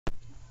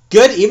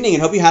Good evening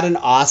and hope you had an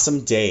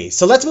awesome day.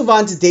 So let's move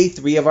on to day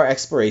 3 of our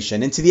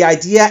exploration into the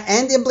idea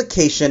and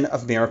implication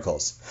of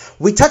miracles.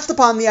 We touched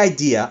upon the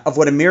idea of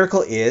what a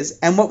miracle is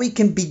and what we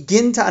can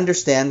begin to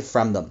understand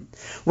from them.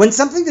 When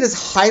something that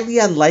is highly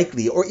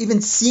unlikely or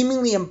even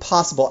seemingly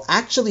impossible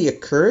actually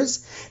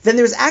occurs, then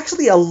there's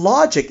actually a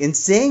logic in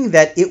saying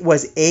that it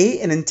was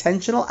A, an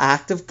intentional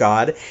act of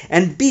God,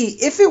 and B,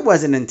 if it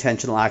was an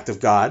intentional act of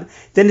God,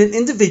 then an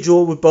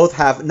individual would both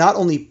have not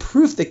only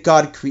proof that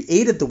God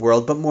created the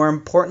world, but more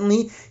importantly,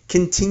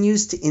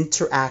 continues to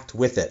interact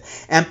with it,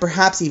 and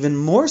perhaps even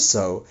more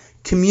so,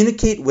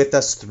 communicate with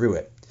us through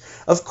it.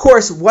 Of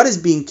course, what is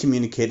being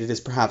communicated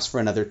is perhaps for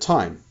another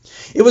time.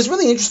 It was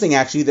really interesting,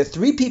 actually, that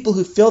 3 people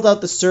who filled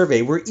out the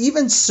survey were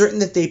even certain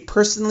that they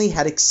personally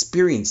had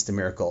experienced a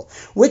miracle,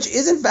 which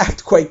is in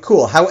fact quite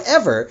cool.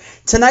 However,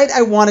 tonight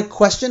I want to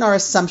question our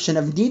assumption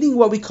of needing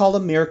what we call a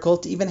miracle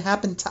to even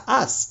happen to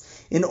us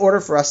in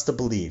order for us to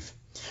believe.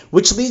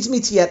 Which leads me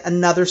to yet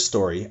another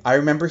story I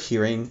remember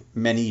hearing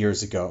many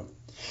years ago.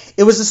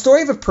 It was the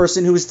story of a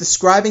person who was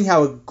describing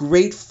how a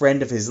great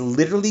friend of his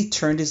literally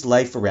turned his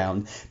life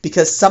around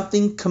because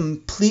something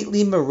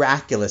completely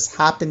miraculous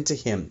happened to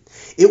him.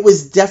 It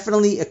was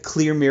definitely a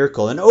clear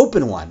miracle, an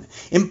open one,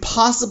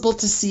 impossible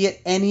to see it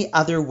any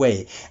other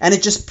way, and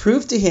it just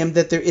proved to him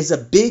that there is a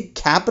big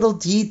capital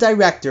D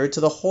director to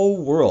the whole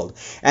world,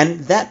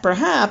 and that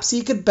perhaps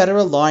he could better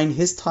align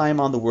his time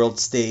on the world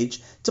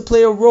stage to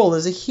play a role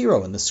as a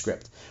hero in the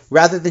script,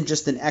 rather than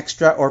just an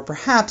extra or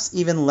perhaps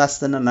even less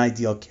than an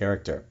ideal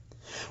character.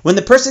 When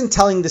the person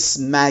telling this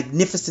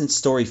magnificent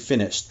story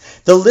finished,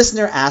 the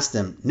listener asked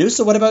him,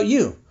 "So what about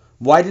you?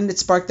 Why didn't it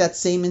spark that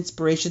same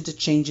inspiration to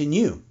change in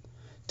you?"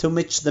 To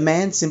which the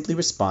man simply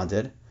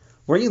responded,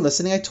 "Weren't you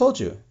listening? I told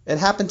you. It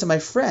happened to my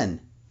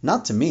friend,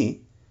 not to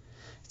me."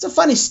 It's a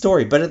funny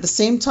story, but at the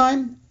same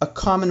time, a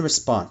common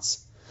response.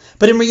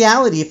 But in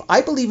reality, if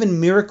I believe in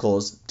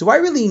miracles, do I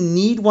really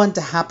need one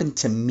to happen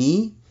to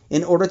me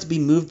in order to be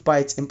moved by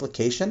its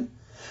implication?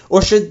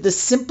 Or should the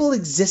simple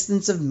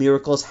existence of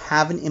miracles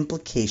have an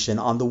implication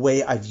on the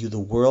way I view the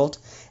world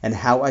and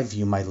how I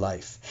view my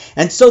life?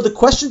 And so the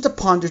question to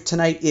ponder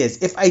tonight is,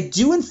 if I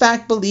do in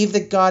fact believe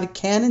that God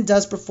can and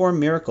does perform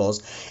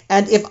miracles,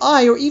 and if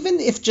I, or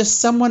even if just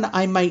someone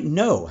I might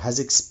know, has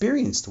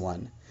experienced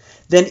one,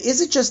 then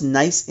is it just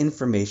nice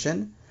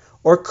information?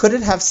 Or could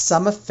it have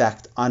some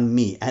effect on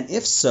me? And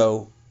if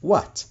so,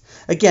 what?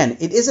 Again,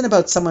 it isn't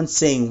about someone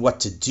saying what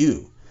to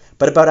do,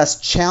 but about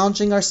us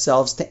challenging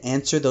ourselves to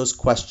answer those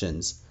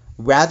questions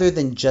rather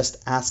than just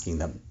asking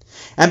them.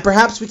 And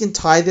perhaps we can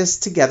tie this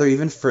together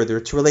even further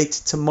to relate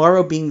to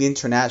tomorrow being the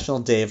International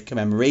Day of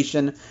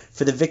Commemoration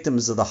for the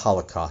victims of the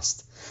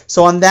Holocaust.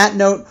 So on that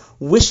note,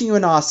 wishing you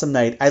an awesome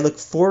night. I look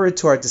forward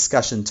to our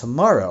discussion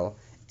tomorrow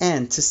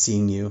and to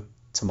seeing you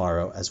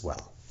tomorrow as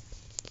well.